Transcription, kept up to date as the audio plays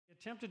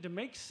attempted to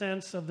make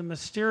sense of the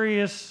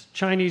mysterious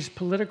Chinese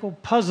political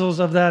puzzles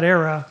of that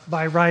era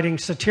by writing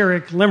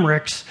satiric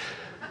limericks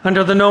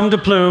under the nom de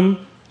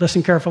plume,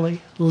 listen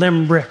carefully,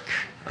 limerick.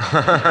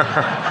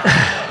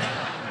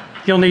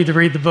 You'll need to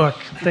read the book.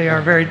 They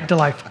are very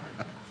delightful.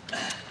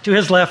 To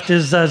his left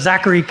is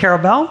Zachary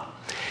Karabell,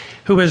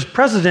 who is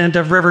president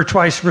of River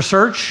Twice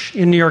Research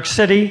in New York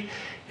City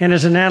and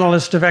is an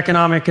analyst of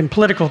economic and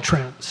political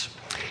trends.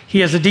 He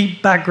has a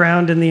deep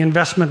background in the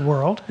investment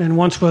world and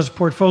once was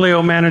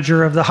portfolio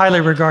manager of the highly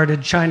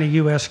regarded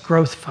China-U.S.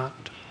 Growth Fund.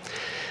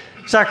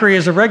 Zachary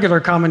is a regular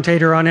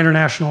commentator on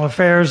international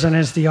affairs and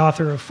is the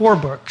author of 4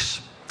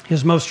 books.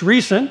 His most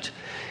recent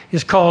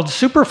is called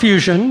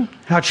Superfusion: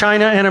 How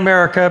China and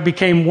America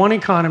Became One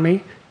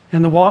Economy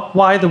and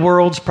Why the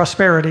World's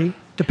Prosperity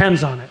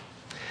Depends on It.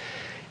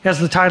 As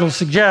the title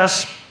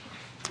suggests,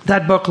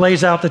 that book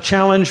lays out the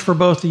challenge for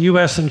both the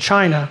U.S. and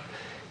China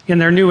in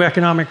their new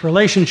economic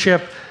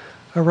relationship,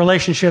 a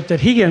relationship that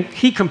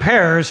he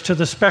compares to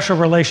the special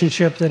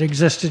relationship that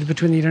existed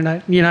between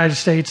the United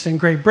States and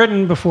Great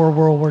Britain before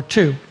World War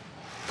II.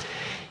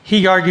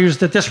 He argues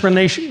that this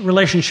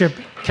relationship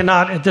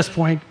cannot, at this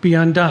point, be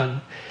undone.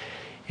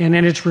 And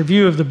in its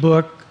review of the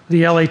book,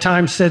 the LA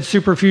Times said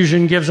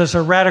Superfusion gives us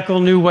a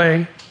radical new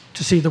way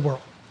to see the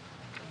world.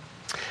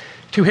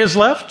 To his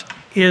left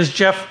is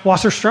Jeff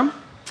Wasserstrom.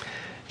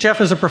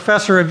 Jeff is a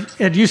professor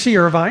at UC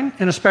Irvine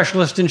and a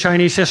specialist in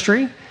Chinese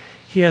history.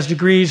 He has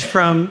degrees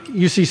from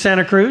UC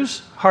Santa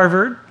Cruz,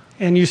 Harvard,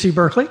 and UC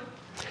Berkeley,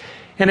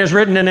 and has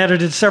written and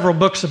edited several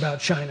books about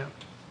China.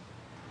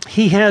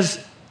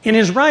 In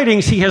his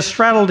writings, he has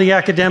straddled the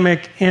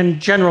academic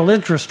and general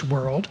interest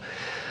world.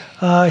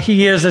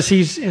 He is, as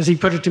he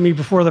put it to me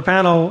before the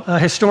panel, a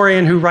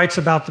historian who writes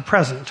about the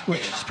present,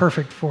 which is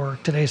perfect for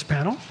today's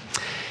panel.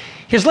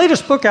 His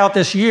latest book out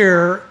this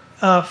year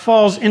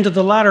falls into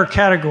the latter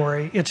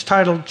category. It's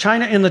titled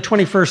China in the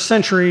 21st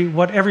Century,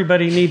 What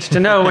Everybody Needs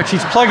to Know, which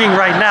he's plugging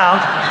right now.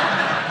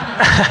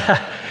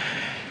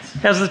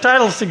 As the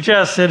title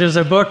suggests, it is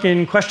a book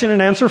in question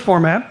and answer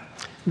format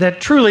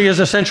that truly is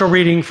essential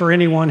reading for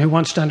anyone who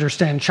wants to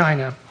understand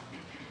China.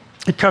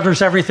 It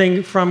covers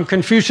everything from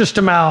Confucius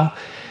to Mao,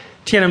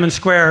 Tiananmen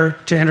Square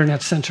to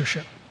internet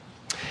censorship.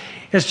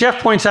 As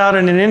Jeff points out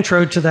in an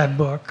intro to that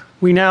book,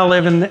 we now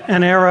live in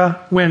an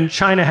era when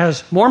China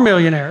has more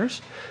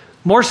millionaires,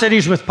 more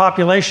cities with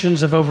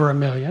populations of over 1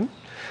 million,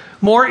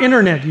 more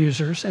internet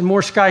users, and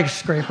more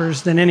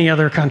skyscrapers than any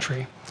other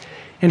country.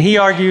 And he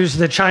argues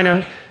that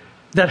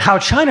how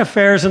China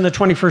fares in the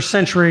 21st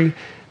century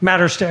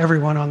matters to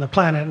everyone on the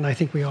planet, and I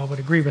think we all would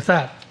agree with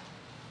that.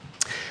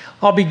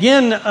 I'll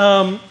begin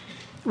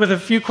with a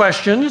few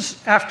questions.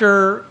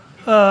 After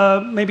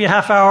maybe a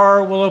half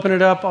hour, we'll open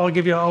it up.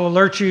 I'll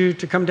alert you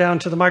to come down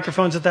to the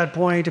microphones at that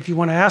point if you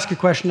want to ask a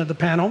question of the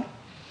panel.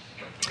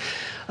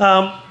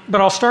 But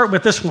I'll start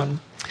with this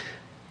one.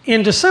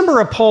 In December,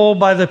 a poll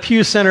by the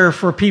Pew Center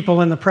for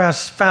People in the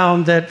Press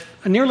found that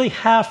nearly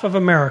half of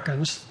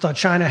Americans thought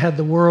China had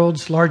the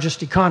world's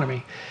largest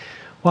economy,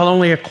 while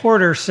only a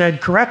quarter said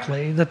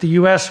correctly that the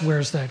U.S.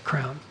 wears that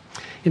crown.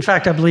 In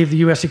fact, I believe the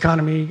U.S.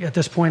 economy at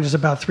this point is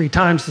about 3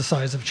 times the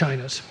size of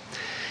China's.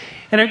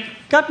 And it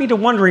got me to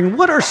wondering,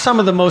 what are some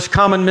of the most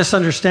common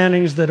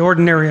misunderstandings that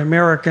ordinary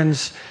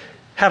Americans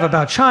have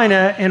about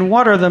China, and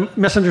what are the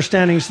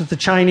misunderstandings that the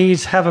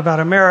Chinese have about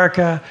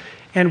America,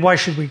 and why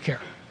should we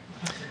care?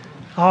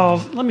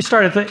 Let me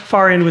start at the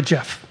far end with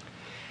Jeff.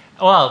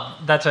 Well,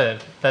 that's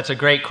a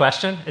great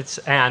question.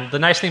 And the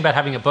nice thing about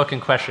having a book in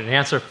question and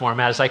answer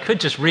format is I could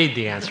just read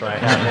the answer I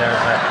have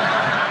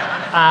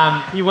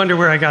there. You wonder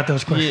where I got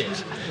those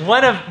questions.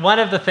 One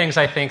of the things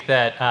I think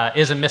that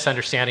is a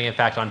misunderstanding, in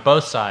fact, on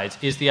both sides,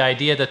 is the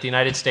idea that the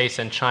United States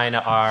and China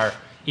are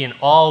in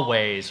all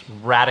ways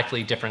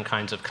radically different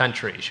kinds of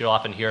countries. You'll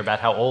often hear about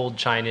how old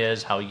China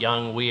is, how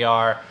young we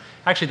are.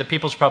 Actually, the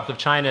People's Republic of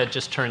China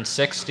just turned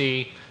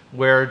 60,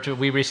 where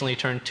we recently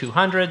turned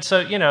 200.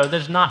 So,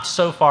 there's not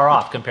so far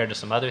off compared to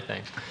some other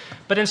things.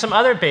 But in some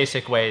other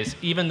basic ways,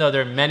 even though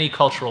there are many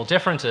cultural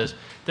differences,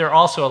 there are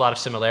also a lot of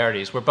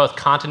similarities. We're both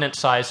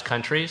continent-sized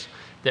countries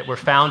that were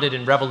founded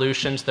in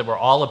revolutions that were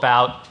all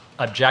about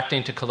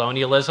objecting to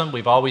colonialism.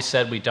 We've always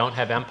said we don't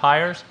have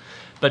empires.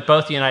 But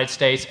both the United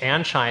States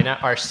and China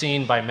are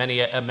seen by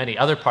many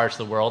other parts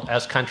of the world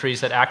as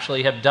countries that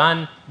actually have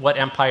done what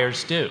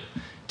empires do,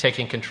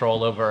 taking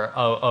control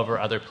over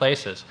other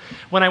places.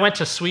 When I went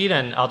to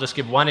Sweden, I'll just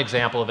give one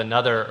example of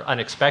another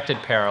unexpected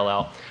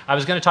parallel. I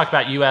was going to talk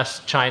about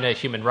U.S.-China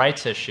human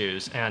rights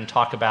issues and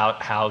talk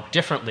about how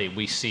differently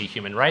we see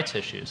human rights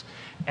issues.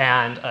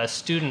 And a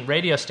student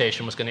radio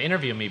station was going to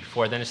interview me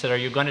before then and said, are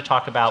you going to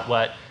talk about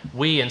what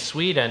we in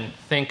Sweden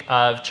think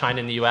of China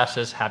and the U.S.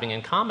 as having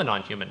in common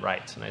on human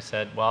rights? And I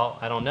said, well,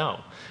 I don't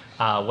know.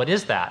 What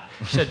is that?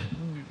 She said,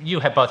 you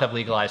both have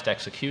legalized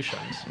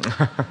executions.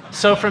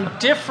 So from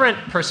different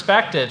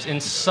perspectives, in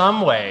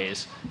some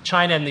ways,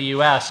 China and the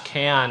U.S.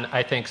 can,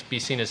 I think, be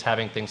seen as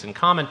having things in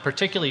common.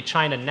 Particularly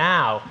China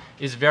now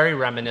is very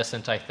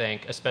reminiscent, I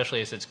think,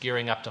 especially as it's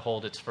gearing up to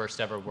hold its first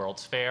ever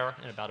World's Fair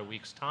in about a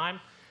week's time,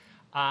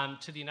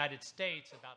 to the United States about